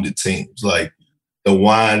opponent teams. Like, the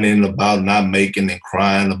whining about not making and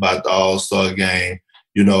crying about the All-Star game.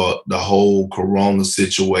 The whole Corona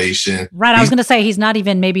situation. Right. I was going to say he's not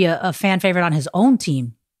even maybe a fan favorite on his own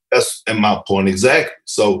team. That's my point. Exactly.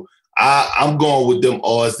 So I'm going with them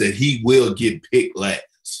odds that he will get picked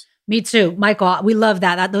last. Me too, Michael. We love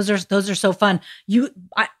that. Those are so fun.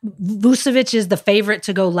 Vucevic is the favorite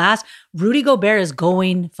to go last. Rudy Gobert is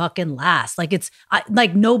going fucking last. Like, it's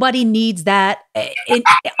like nobody needs that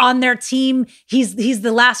on their team. He's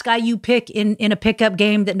the last guy you pick in a pickup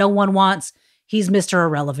game that no one wants. He's Mr.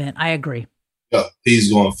 Irrelevant. I agree. Yeah, he's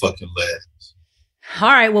going fucking last. All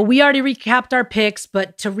right. Well, we already recapped our picks,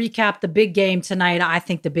 but to recap the big game tonight, I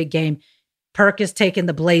think the big game, Perk is taking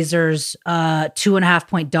the Blazers,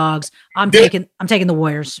 2.5-point dogs. I'm taking the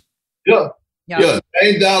Warriors. Yeah.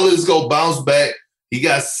 Dame Dollar is going to bounce back. He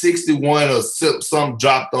got 61 or something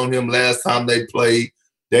dropped on him last time they played.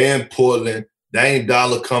 They're in Portland. Dame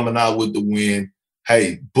Dollar coming out with the win.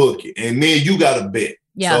 Hey, book it. And then you got to bet.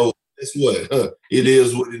 Yeah. So, that's what it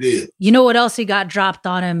is. What it is. You know what else he got dropped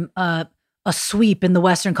on him? A sweep in the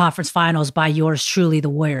Western Conference Finals by yours truly, the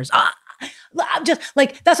Warriors. I'm just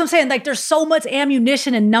like, that's what I'm saying. Like, there's so much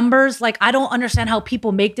ammunition and numbers. Like, I don't understand how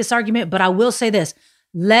people make this argument, but I will say this: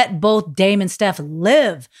 let both Dame and Steph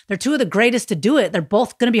live. They're 2 of the greatest to do it. They're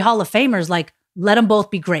both going to be Hall of Famers. Like, let them both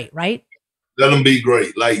be great, right? Let them be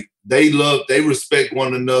great. Like, they respect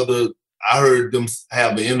one another. I heard them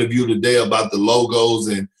have an interview today about the logos,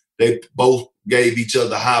 and they both gave each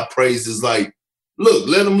other high praises. Like, look,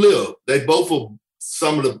 let them live. They both are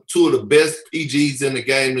 2 of the best PGs in the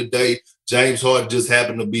game today. James Harden just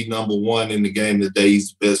happened to be number 1 in the game today.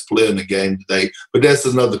 He's the best player in the game today. But that's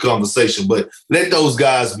another conversation. But let those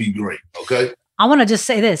guys be great, okay? I want to just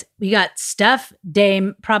say this. We got Steph,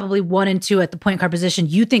 Dame, probably 1 and 2 at the point guard position.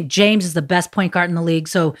 You think James is the best point guard in the league.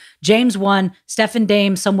 So James 1, Steph and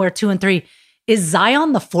Dame somewhere 2 and 3. Is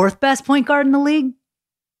Zion the 4th best point guard in the league?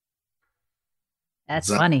 That's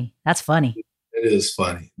funny. That's funny. That is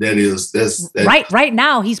funny. That's right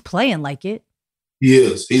now he's playing like it. He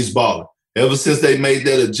is. He's balling. Ever since they made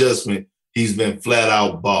that adjustment, he's been flat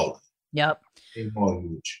out balling. Yep. All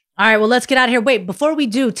right, well, let's get out of here. Wait, before we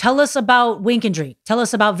do, tell us about Wink and Drink. Tell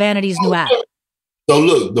us about Vanity's new app. So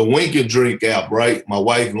look, the Wink and Drink app, right? My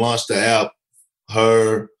wife launched the app.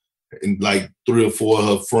 Her and like 3 or 4 of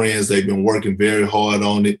her friends, they've been working very hard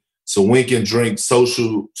on it. It's a wink and drink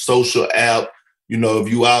social app. You know, if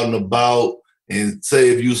you out and about and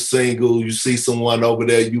say if you single, you see someone over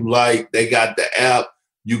there you like, they got the app,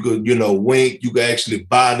 you could, you know, wink. You could actually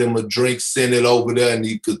buy them a drink, send it over there, and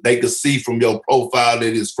they could see from your profile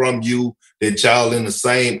that it's from you, that y'all in the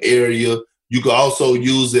same area. You could also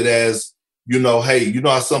use it as, you know, hey, you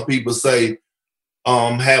know how some people say,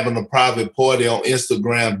 having a private party on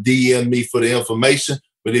Instagram, DM me for the information.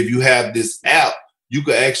 But if you have this app, you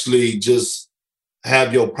could actually just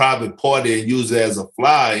have your private party and use it as a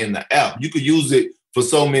flyer in the app. You could use it for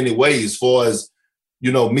so many ways, as far as, you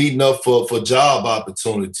know, meeting up for job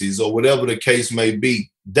opportunities or whatever the case may be.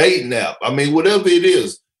 Dating app. I mean, whatever it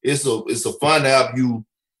is, it's a fun app. You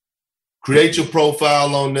create your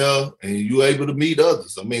profile on there and you're able to meet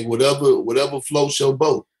others. I mean, whatever floats your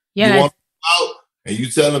boat. Yeah. You want to go out and you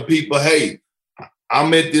telling people, hey,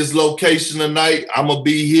 I'm at this location tonight. I'm going to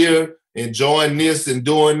be here enjoying this and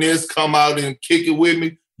doing this. Come out and kick it with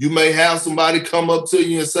me. You may have somebody come up to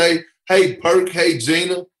you and say, hey, Perk, hey,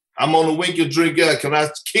 Gina, I'm on the wink and drink out. Can I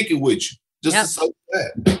kick it with you? Just so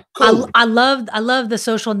that. Cool. I love the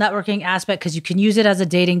social networking aspect because you can use it as a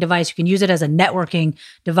dating device. You can use it as a networking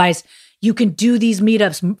device. You can do these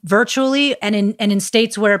meetups virtually, and in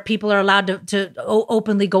states where people are allowed to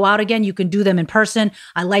openly go out again, you can do them in person.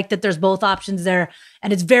 I like that there's both options there,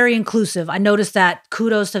 and it's very inclusive. I noticed that.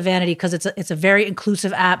 Kudos to Vanity because it's a very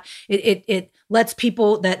inclusive app. It lets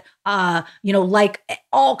people that like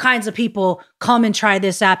all kinds of people come and try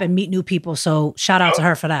this app and meet new people. So shout out to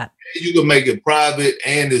her for that. You can make it private,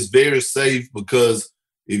 and it's very safe because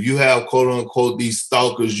if you have quote unquote these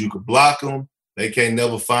stalkers, you can block them. They can't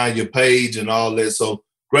never find your page and all that. So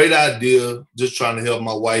great idea. Just trying to help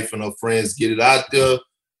my wife and her friends get it out there.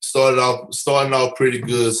 Starting off pretty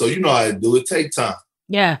good. So you know how to do it. Take time.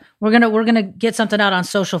 Yeah, we're gonna get something out on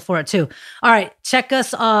social for it too. All right, check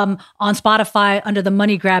us on Spotify under the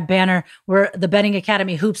Money Grab banner. We're the Betting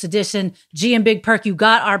Academy Hoops Edition. G and Big Perk, you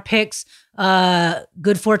got our picks.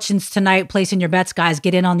 Good fortunes tonight. Placing your bets, guys.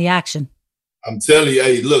 Get in on the action. I'm telling you,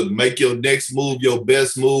 hey, look, make your next move your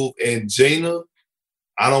best move. And Gina,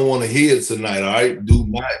 I don't want to hear it tonight, all right?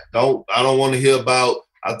 I don't want to hear about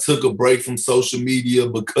I took a break from social media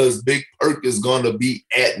because Big Perk is going to be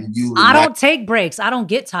atting you tonight. I don't take breaks. I don't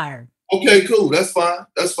get tired. Okay, cool. That's fine.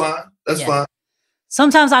 That's fine.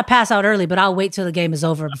 Sometimes I pass out early, but I'll wait till the game is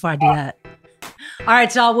over before I do that. All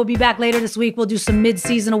right, y'all. We'll be back later this week. We'll do some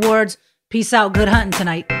mid-season awards. Peace out. Good hunting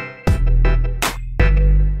tonight.